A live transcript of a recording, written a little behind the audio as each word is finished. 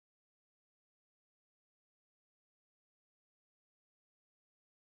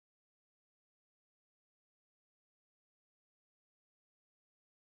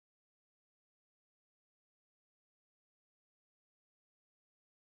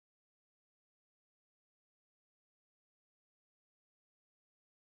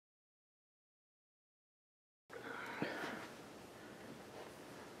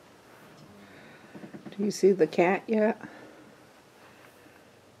You see the cat yet?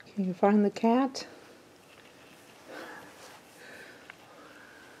 Can you find the cat?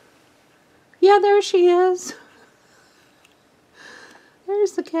 Yeah, there she is.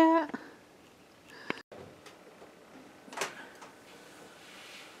 There's the cat.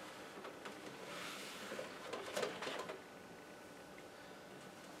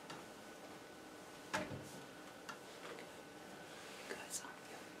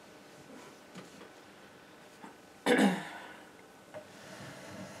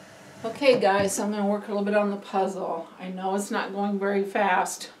 Okay guys, I'm going to work a little bit on the puzzle. I know it's not going very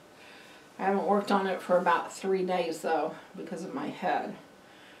fast. I haven't worked on it for about 3 days though, because of my head.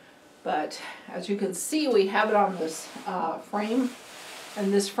 But as you can see, we have it on this frame.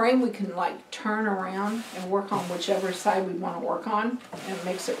 And this frame we can like turn around and work on whichever side we want to work on. And it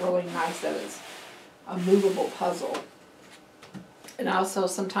makes it really nice that it's a movable puzzle. And also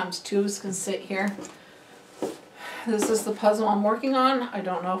sometimes tubes can sit here. This is the puzzle I'm working on. I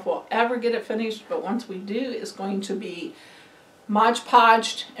don't know if we'll ever get it finished, but once we do, it's going to be Mod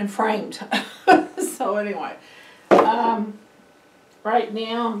Podged and framed. So anyway, right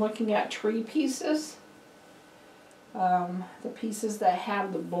now I'm looking at tree pieces. The pieces that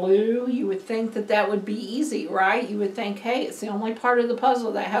have the blue, you would think that that would be easy, right? You would think, hey, it's the only part of the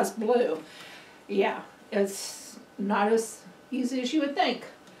puzzle that has blue. Yeah, it's not as easy as you would think.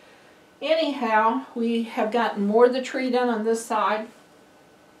 Anyhow, we have gotten more of the tree done on this side.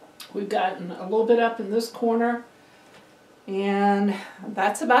 We've gotten a little bit up in this corner. And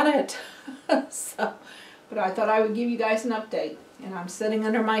that's about it. But I thought I would give you guys an update. And I'm sitting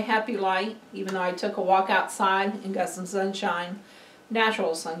under my happy light, even though I took a walk outside and got some sunshine,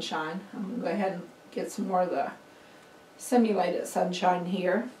 natural sunshine. I'm going to go ahead and get some more of the simulated sunshine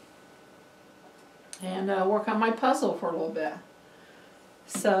here. And work on my puzzle for a little bit.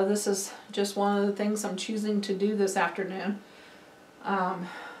 So this is just one of the things I'm choosing to do this afternoon.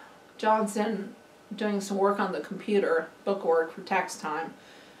 John's in doing some work on the computer, book work for tax time.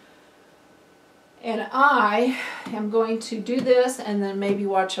 And I am going to do this and then maybe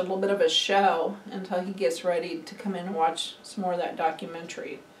watch a little bit of a show until he gets ready to come in and watch some more of that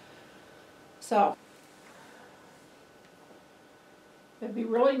documentary. So, it'd be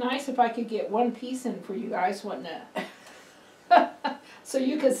really nice if I could get one piece in for you guys, wouldn't it? So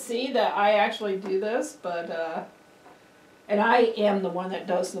you could see that I actually do this, but, and I am the one that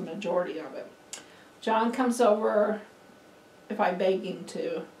does the majority of it. John comes over if I beg him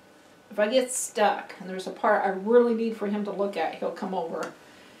to. If I get stuck and there's a part I really need for him to look at, he'll come over.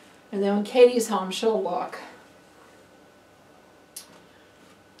 And then when Katie's home, she'll look.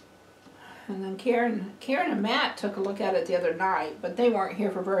 And then Karen and Matt took a look at it the other night, but they weren't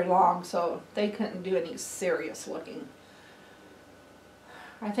here for very long, so they couldn't do any serious looking.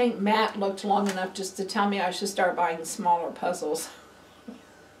 I think Matt looked long enough just to tell me I should start buying smaller puzzles.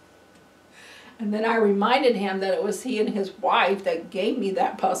 And then I reminded him that it was he and his wife that gave me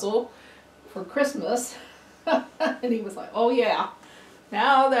that puzzle for Christmas. And he was like, oh yeah,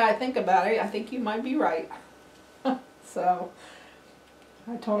 now that I think about it, I think you might be right. So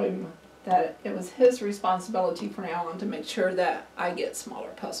I told him that it was his responsibility from now on to make sure that I get smaller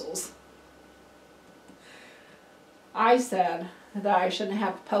puzzles. I said that I shouldn't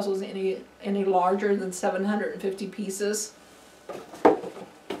have puzzles any larger than 750 pieces.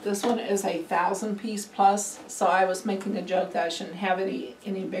 This one is 1,000 piece plus, so I was making a joke that I shouldn't have any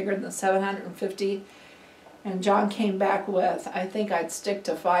bigger than 750. And John came back with, I think I'd stick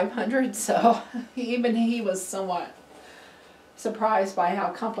to 500, so even he was somewhat surprised by how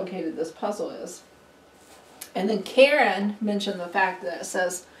complicated this puzzle is. And then Karen mentioned the fact that it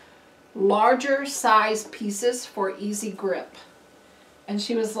says, larger size pieces for easy grip. And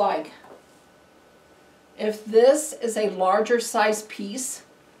she was like, if this is a larger size piece,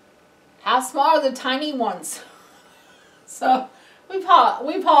 how small are the tiny ones? So we've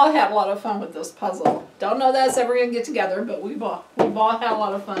all had a lot of fun with this puzzle. Don't know that it's ever going to get together, but we've all had a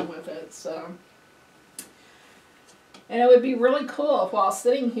lot of fun with it. So, and it would be really cool if while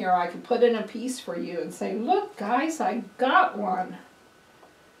sitting here I could put in a piece for you and say, look guys, I got one.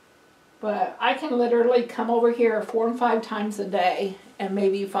 But I can literally come over here 4 and 5 times a day and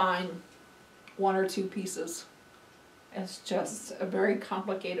maybe find 1 or 2 pieces. It's just a very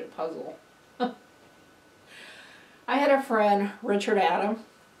complicated puzzle. I had a friend, Richard Adam.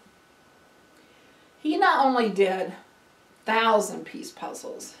 He not only did 1,000-piece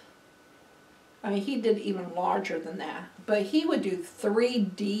puzzles. I mean, he did even larger than that. But he would do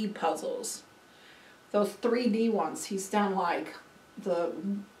 3D puzzles. Those 3D ones, he's done like the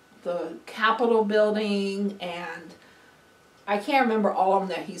Capitol building and I can't remember all of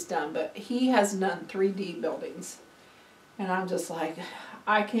them that he's done, but he has done 3D buildings. And I'm just like,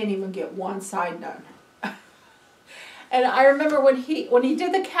 I can't even get one side done. And I remember when he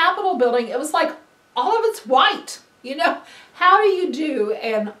did the Capitol building, it was like all of it's white. You know, how do you do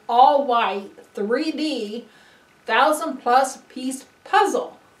an all white 3D 1,000+ piece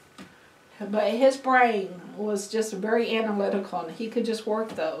puzzle? But his brain was just very analytical, and he could just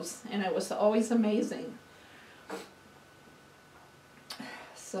work those, and it was always amazing.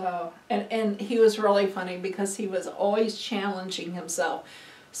 So, and he was really funny because he was always challenging himself.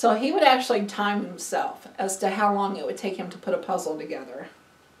 So he would actually time himself as to how long it would take him to put a puzzle together.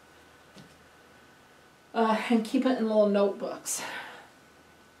 And keep it in little notebooks.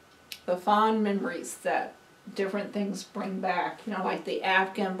 The fond memories that different things bring back. You know, like the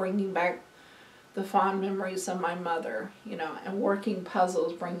Afghan bringing back the fond memories of my mother. You know, and working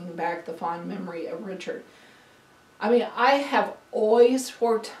puzzles bringing back the fond memory of Richard. I mean, I have always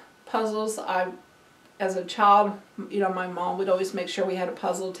worked puzzles. As a child, you know, my mom would always make sure we had a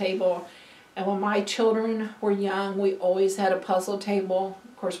puzzle table. And when my children were young, we always had a puzzle table,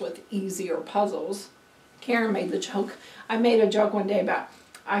 of course, with easier puzzles. Karen made the joke. I made a joke one day about,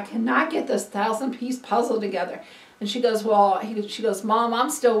 I cannot get this 1,000-piece puzzle together. And she goes, well, she goes, Mom,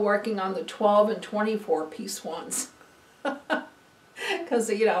 I'm still working on the 12 and 24-piece ones. Because,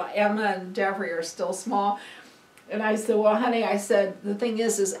 you know, Emma and Jeffrey are still small. And I said, well, honey, I said, the thing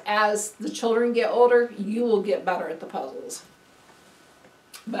is as the children get older, you will get better at the puzzles.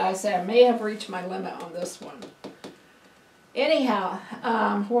 But I said, I may have reached my limit on this one. Anyhow,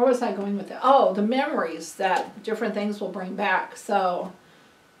 where was I going with it? Oh, the memories that different things will bring back. So,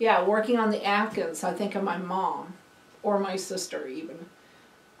 yeah, working on the Afghans, I think of my mom, or my sister even.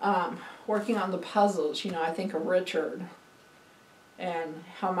 Working on the puzzles, you know, I think of Richard. And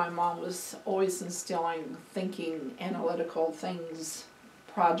how my mom was always instilling thinking, analytical things,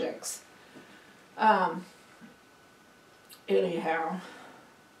 projects. Anyhow.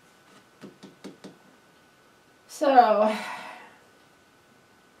 So,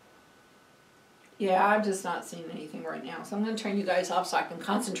 yeah, I'm just not seeing anything right now. So I'm going to turn you guys off so I can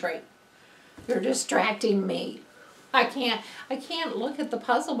concentrate. You're distracting me. I can't look at the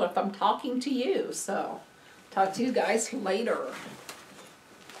puzzle if I'm talking to you. So, talk to you guys later.